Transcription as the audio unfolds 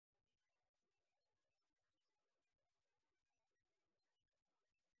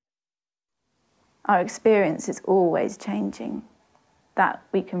Our experience is always changing. That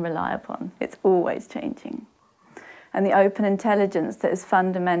we can rely upon. It's always changing. And the open intelligence that is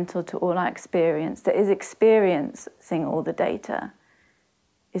fundamental to all our experience, that is experiencing all the data,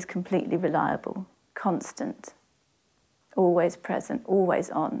 is completely reliable, constant, always present, always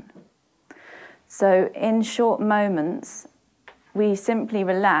on. So in short moments, we simply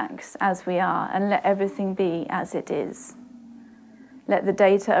relax as we are and let everything be as it is. Let the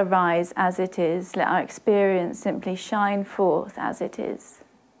data arise as it is. Let our experience simply shine forth as it is.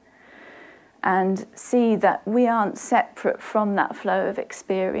 And see that we aren't separate from that flow of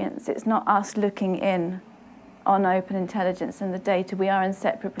experience. It's not us looking in on open intelligence and the data. We are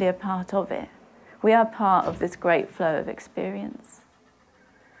inseparably a part of it. We are part of this great flow of experience.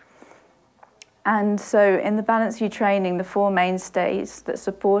 And so in the Balanced View training, the 4 mainstays that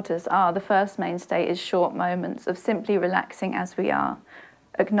support us are, the first mainstay is short moments of simply relaxing as we are,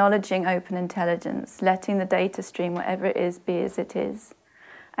 acknowledging open intelligence, letting the data stream, whatever it is, be as it is,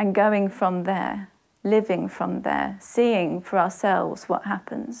 and going from there, living from there, seeing for ourselves what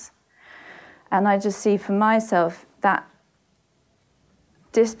happens. And I just see for myself that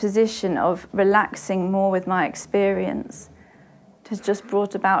disposition of relaxing more with my experience has just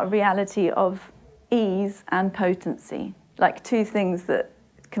brought about a reality of ease and potency, like 2 things that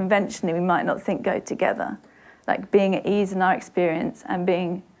conventionally we might not think go together, like being at ease in our experience and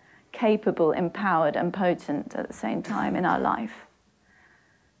being capable, empowered and potent at the same time in our life.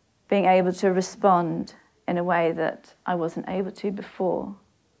 Being able to respond in a way that I wasn't able to before.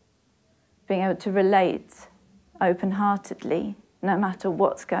 Being able to relate open-heartedly, no matter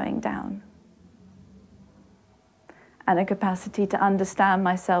what's going down. And a capacity to understand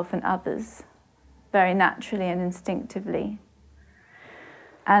myself and others very naturally and instinctively.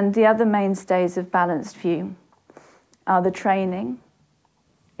 And the other mainstays of Balanced View are the training.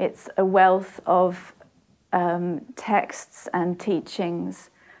 It's a wealth of texts and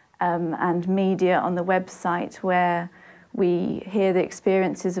teachings and media on the website where we hear the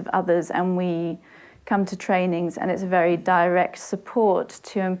experiences of others and we come to trainings, and it's a very direct support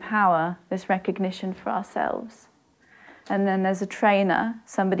to empower this recognition for ourselves. And then there's a trainer,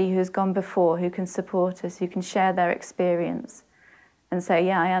 somebody who's gone before, who can support us, who can share their experience and say,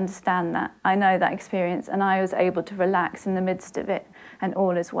 yeah, I understand that. I know that experience, and I was able to relax in the midst of it, and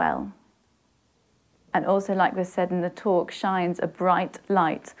all is well. And also, like was said in the talk, shines a bright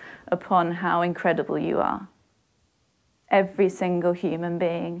light upon how incredible you are. Every single human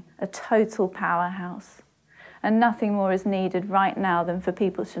being, a total powerhouse. And nothing more is needed right now than for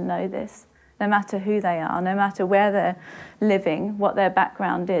people to know this. No matter who they are, no matter where they're living, what their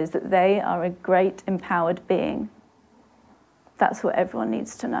background is, that they are a great empowered being. That's what everyone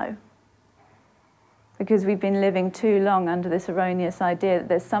needs to know. Because we've been living too long under this erroneous idea that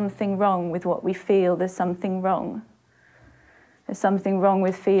there's something wrong with what we feel, there's something wrong. There's something wrong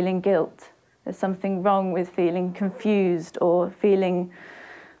with feeling guilt. There's something wrong with feeling confused or feeling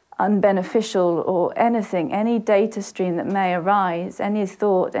unbeneficial or anything, any data stream that may arise, any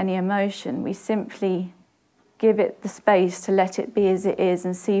thought, any emotion. We simply give it the space to let it be as it is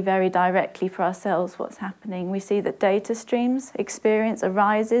and see very directly for ourselves what's happening. We see that data streams, experience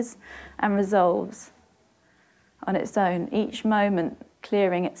arises and resolves on its own, each moment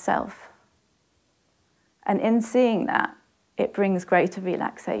clearing itself. And in seeing that, it brings greater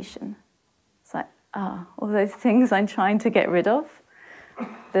relaxation. It's like, all those things I'm trying to get rid of,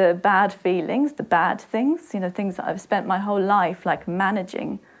 the bad feelings, the bad things, things that I've spent my whole life like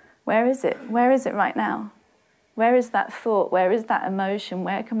managing. Where is it? Where is it right now? Where is that thought? Where is that emotion?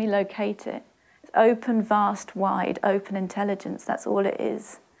 Where can we locate it? It's open, vast, wide, open intelligence. That's all it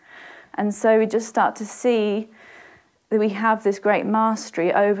is. And so we just start to see that we have this great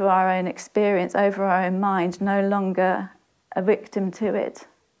mastery over our own experience, over our own mind, no longer a victim to it,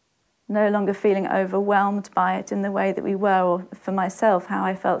 no longer feeling overwhelmed by it in the way that we were, or for myself, how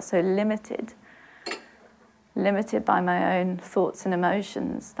I felt so limited by my own thoughts and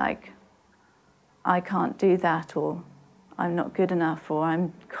emotions, like I can't do that, or I'm not good enough, or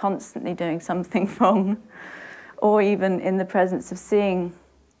I'm constantly doing something wrong, or even in the presence of seeing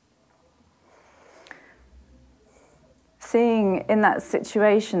in that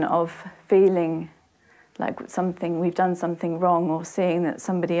situation of feeling like we've done something wrong, or seeing that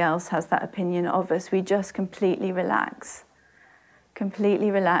somebody else has that opinion of us, we just completely relax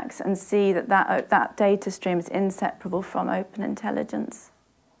and see that data stream is inseparable from open intelligence.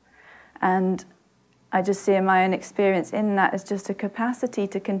 And I just see in my own experience in that as just a capacity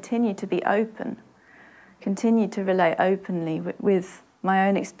to continue to be open, continue to relate openly with my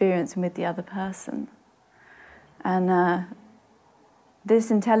own experience and with the other person. And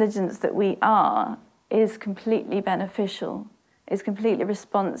this intelligence that we are is completely beneficial, is completely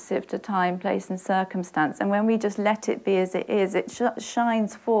responsive to time, place, and circumstance. And when we just let it be as it is, it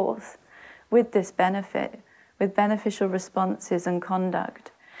shines forth with this benefit, with beneficial responses and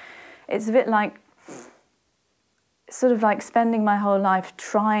conduct. It's a bit like, sort of like spending my whole life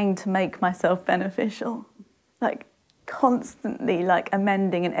trying to make myself beneficial, like constantly like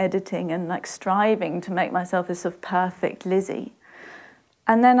amending and editing and like striving to make myself this sort of perfect Lizzie.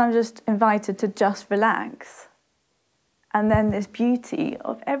 And then I'm just invited to just relax. And then this beauty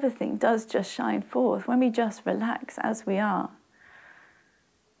of everything does just shine forth when we just relax as we are.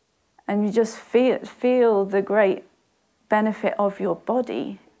 And you just feel the great benefit of your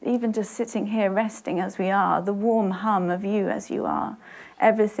body, even just sitting here resting as we are, the warm hum of you as you are,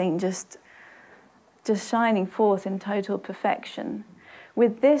 everything just shining forth in total perfection.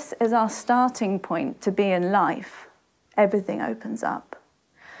 With this as our starting point to be in life, everything opens up.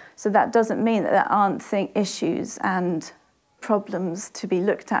 So that doesn't mean that there aren't issues and problems to be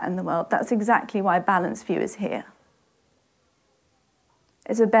looked at in the world. That's exactly why Balanced View is here.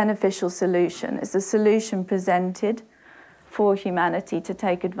 It's a beneficial solution. It's a solution presented for humanity to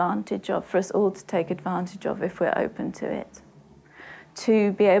take advantage of, for us all to take advantage of if we're open to it.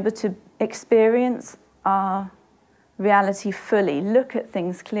 To be able to experience our reality fully, look at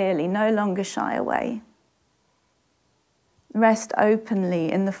things clearly, no longer shy away. Rest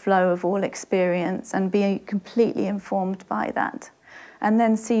openly in the flow of all experience and be completely informed by that. And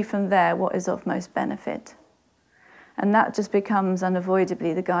then see from there what is of most benefit. And that just becomes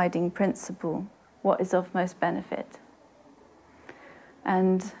unavoidably the guiding principle, what is of most benefit.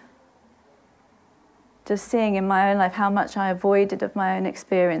 And just seeing in my own life how much I avoided of my own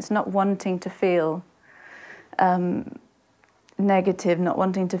experience, not wanting to feel negative, not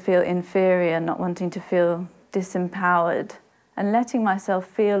wanting to feel inferior, not wanting to feel disempowered, and letting myself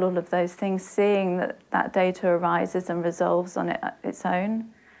feel all of those things, seeing that that data arises and resolves on its own,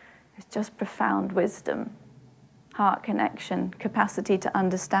 is just profound wisdom, heart connection, capacity to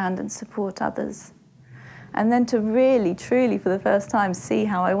understand and support others. And then to really, truly, for the first time, see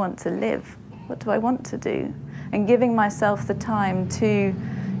how I want to live. What do I want to do? And giving myself the time to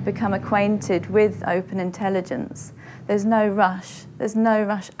become acquainted with open intelligence. There's no rush. There's no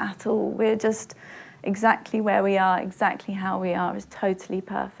rush at all. We're just exactly where we are, exactly how we are is totally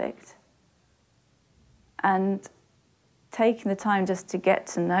perfect. And taking the time just to get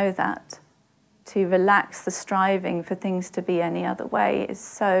to know that, to relax the striving for things to be any other way is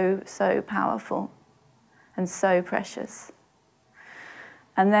so, so powerful and so precious.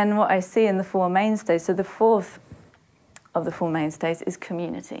 And then what I see in the Four Mainstays, so the fourth of the Four Mainstays is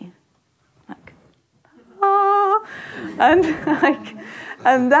community. Like,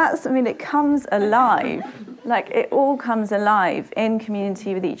 and that's, I mean, it comes alive. Like, it all comes alive in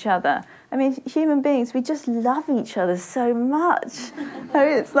community with each other. I mean, human beings, we just love each other so much. I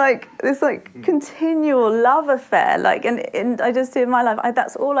mean, it's like this like continual love affair. Like, and I just see in my life,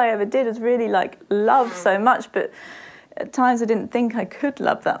 that's all I ever did was really like love so much. But at times I didn't think I could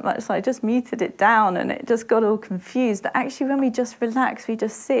love that much, so I just muted it down and it just got all confused. But actually, when we just relax, we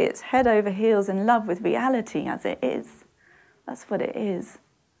just see it's head over heels in love with reality as it is. That's what it is.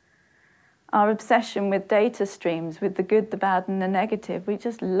 Our obsession with data streams, with the good, the bad, and the negative, we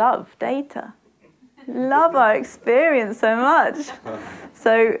just love data. Love our experience so much.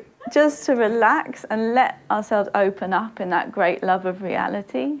 So just to relax and let ourselves open up in that great love of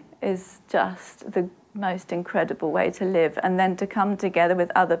reality is just the most incredible way to live. And then to come together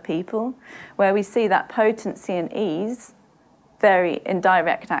with other people, where we see that potency and ease very in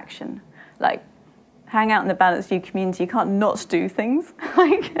direct action. Like, hang out in the Balanced View community, you can't not do things.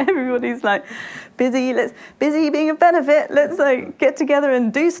 Like, everybody's like busy being of benefit. Let's like get together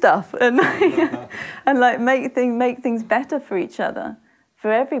and do stuff and and like make things better for each other,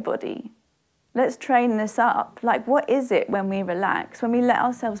 for everybody. Let's train this up. Like, what is it when we relax, when we let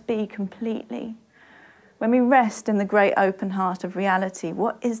ourselves be completely, when we rest in the great open heart of reality?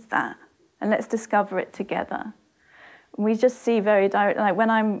 What is that? And let's discover it together. We just see very direct, like when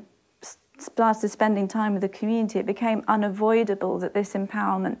I'm started spending time with the community, it became unavoidable that this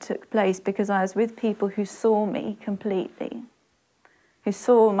empowerment took place because I was with people who saw me completely, who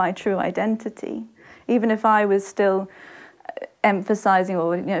saw my true identity. Even if I was still emphasizing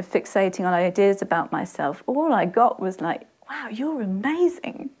or fixating on ideas about myself, all I got was like, wow, you're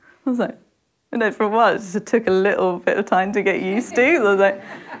amazing. I was like, for a while, it just took a little bit of time to get used to. I was like,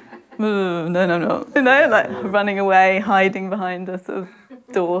 no, like running away, hiding behind a sort of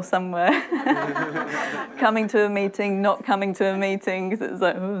door somewhere, coming to a meeting, not coming to a meeting, because it was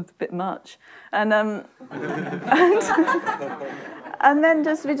like, oh, it's a bit much. And And then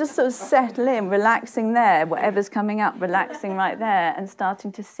we just sort of settle in, relaxing there, whatever's coming up, relaxing right there, and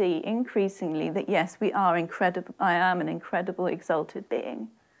starting to see increasingly that yes, we are incredible. I am an incredible, exalted being,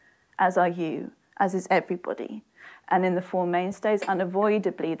 as are you, as is everybody. And in the Four Mainstays,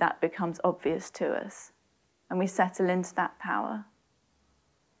 unavoidably, that becomes obvious to us. And we settle into that power.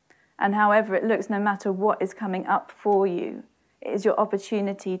 And however it looks, no matter what is coming up for you, it is your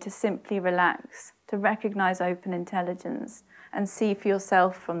opportunity to simply relax, to recognize open intelligence and see for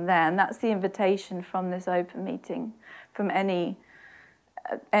yourself from there. And that's the invitation from this open meeting, from any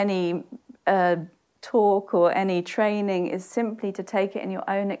talk or any training, is simply to take it in your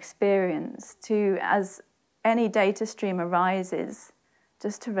own experience, to, as any data stream arises,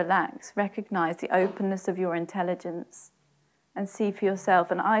 just to relax, recognize the openness of your intelligence and see for yourself.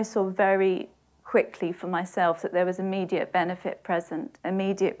 And I saw very quickly for myself that there was immediate benefit present,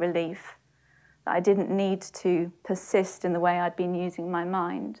 immediate relief, that I didn't need to persist in the way I'd been using my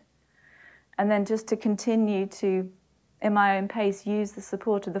mind. And then just to continue to, in my own pace, use the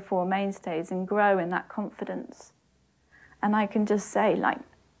support of the Four Mainstays and grow in that confidence. And I can just say, like,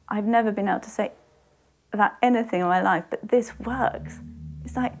 I've never been able to say about anything in my life, but this works.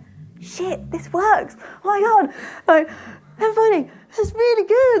 It's like, shit, this works. Oh my God, like, everybody, this is really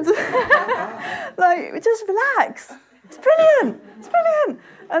good. Like, just relax. It's brilliant. It's brilliant.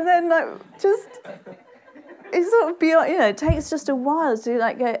 And then, like, just, it's sort of beyond, you know, it takes just a while to,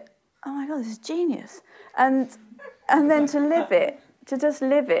 like, go, oh my God, this is genius. And then to live it, to just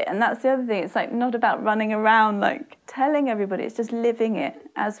live it. And that's the other thing. It's, like, not about running around, like, telling everybody. It's just living it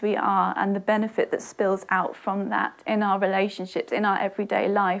as we are, and the benefit that spills out from that in our relationships, in our everyday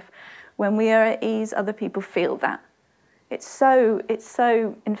life. When we are at ease, other people feel that. It's so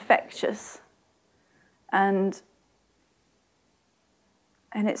infectious, and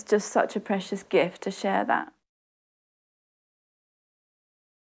it's just such a precious gift to share that.